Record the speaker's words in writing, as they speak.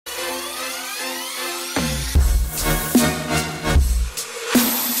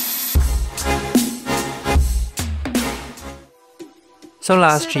So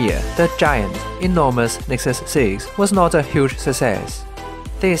last year, the giant, enormous Nexus 6 was not a huge success.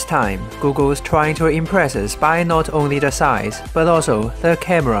 This time, Google is trying to impress us by not only the size, but also the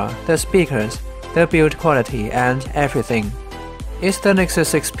camera, the speakers, the build quality, and everything. Is the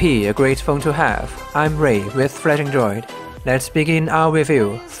Nexus 6P a great phone to have? I'm Ray with FlashingDroid. Let's begin our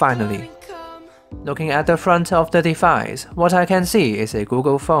review, finally. Looking at the front of the device, what I can see is a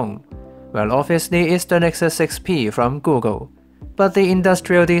Google phone. Well, obviously it's the Nexus 6P from Google. But the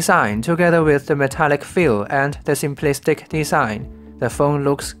industrial design together with the metallic feel and the simplistic design, the phone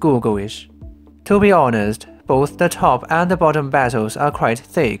looks Google-ish. To be honest, both the top and the bottom bezels are quite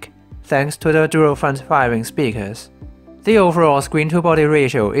thick, thanks to the dual front-firing speakers. The overall screen-to-body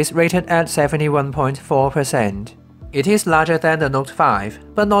ratio is rated at 71.4%. It is larger than the Note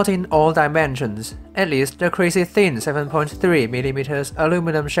 5, but not in all dimensions. At least the crazy thin 7.3mm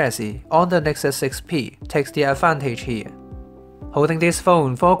aluminum chassis on the Nexus 6P takes the advantage here. Holding this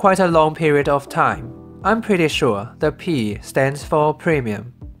phone for quite a long period of time, I'm pretty sure the P stands for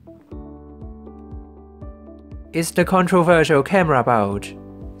premium. It's the controversial camera bulge.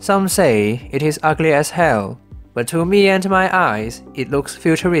 Some say it is ugly as hell, but to me and my eyes, it looks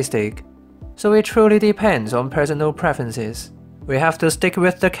futuristic. So it truly depends on personal preferences. We have to stick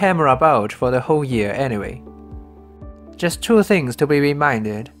with the camera bulge for the whole year anyway. Just two things to be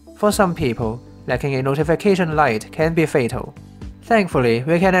reminded. For some people, lacking a notification light can be fatal. Thankfully,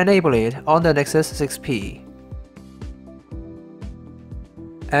 we can enable it on the Nexus 6P.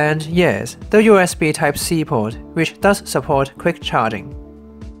 And yes, the USB Type-C port, which does support quick charging.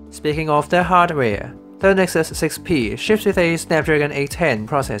 Speaking of the hardware, the Nexus 6P ships with a Snapdragon 810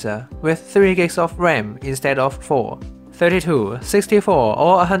 processor with 3GB of RAM instead of 4, 32, 64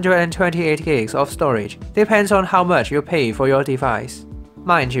 or 128GB of storage, depends on how much you pay for your device.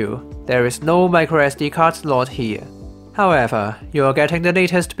 Mind you, there is no microSD card slot here. However, you are getting the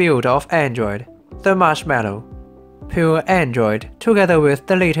latest build of Android, the Marshmallow. Pure Android, together with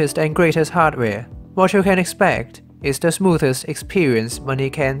the latest and greatest hardware, what you can expect is the smoothest experience money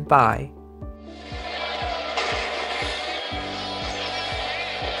can buy.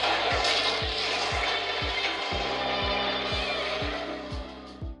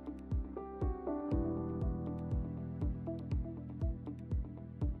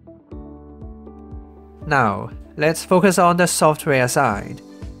 Now, let's focus on the software side.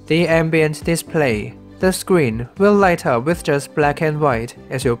 The ambient display. The screen will light up with just black and white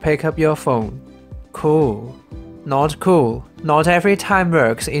as you pick up your phone. Cool. Not cool. Not every time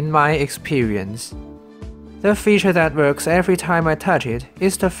works in my experience. The feature that works every time I touch it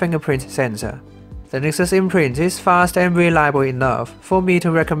is the fingerprint sensor. The Nexus imprint is fast and reliable enough for me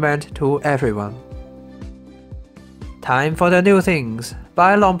to recommend to everyone. Time for the new things.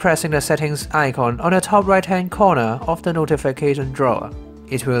 By long pressing the settings icon on the top right hand corner of the notification drawer,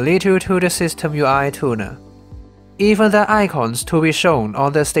 it will lead you to the System UI tuner. Even the icons to be shown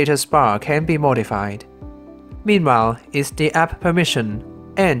on the status bar can be modified. Meanwhile, it's the app permission.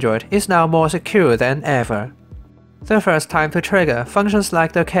 Android is now more secure than ever. The first time to trigger functions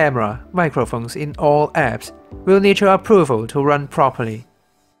like the camera, microphones in all apps will need your approval to run properly.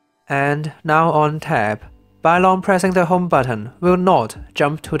 And now on tab. By long pressing the home button will not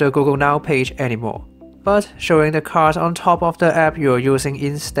jump to the Google Now page anymore, but showing the card on top of the app you are using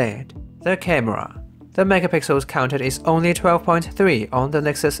instead. The camera. The megapixels counted is only 12.3 on the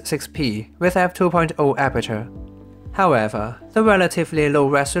Nexus 6P with f2.0 aperture. However, the relatively low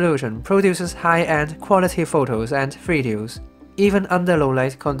resolution produces high-end quality photos and videos, even under low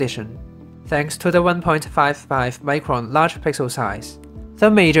light condition, thanks to the 1.55 micron large pixel size. The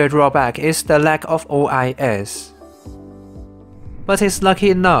major drawback is the lack of OIS. But it's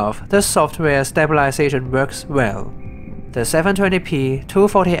lucky enough the software stabilization works well. The 720p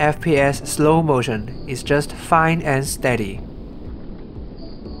 240fps slow motion is just fine and steady.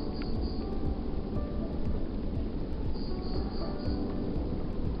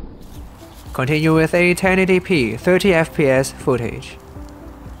 Continue with a 1080p 30fps footage.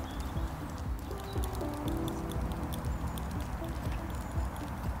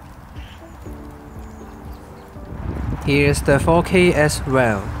 Here's the 4K as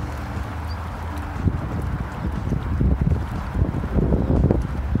well.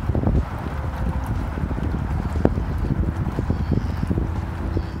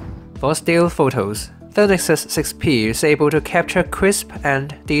 For still photos, the Nexus 6P is able to capture crisp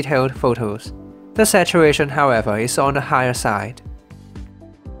and detailed photos. The saturation, however, is on the higher side.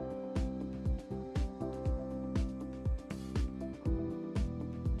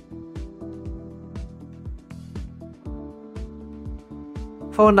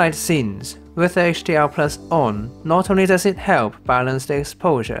 For night scenes, with the HDR Plus on, not only does it help balance the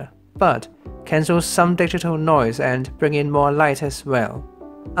exposure, but cancels some digital noise and bring in more light as well.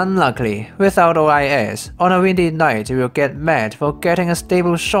 Unluckily, without OIS, on a windy night you will get mad for getting a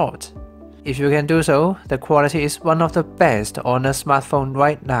stable shot. If you can do so, the quality is one of the best on a smartphone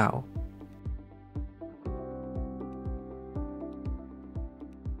right now.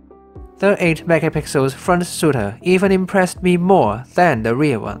 The 8MP front shooter even impressed me more than the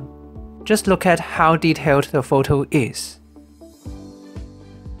rear one. Just look at how detailed the photo is.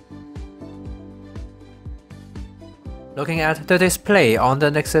 Looking at the display on the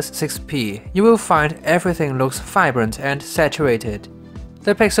Nexus 6P, you will find everything looks vibrant and saturated.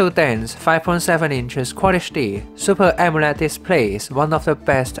 The pixel-dense 5.7 inches Quad HD Super AMOLED display is one of the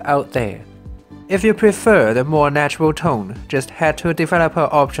best out there. If you prefer the more natural tone, just head to developer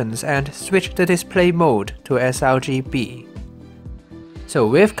options and switch the display mode to sRGB. So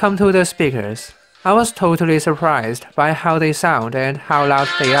we've come to the speakers. I was totally surprised by how they sound and how loud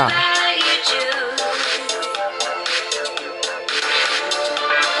they are.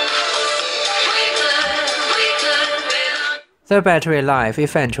 The battery life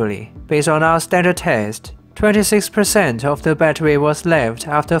eventually, based on our standard test, 26% of the battery was left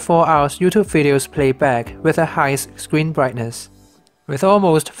after 4 hours YouTube videos playback with the highest screen brightness. With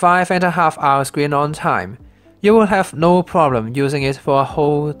almost 5.5 hours screen on time, you will have no problem using it for a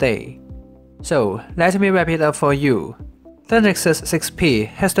whole day. So let me wrap it up for you. The Nexus 6P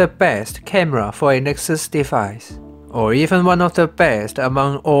has the best camera for a Nexus device, or even one of the best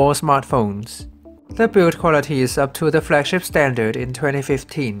among all smartphones. The build quality is up to the flagship standard in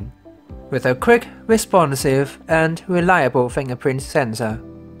 2015, with a quick, responsive, and reliable fingerprint sensor.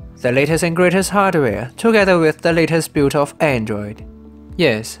 The latest and greatest hardware, together with the latest build of Android.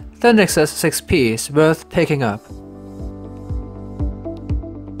 Yes, the Nexus 6P is worth picking up.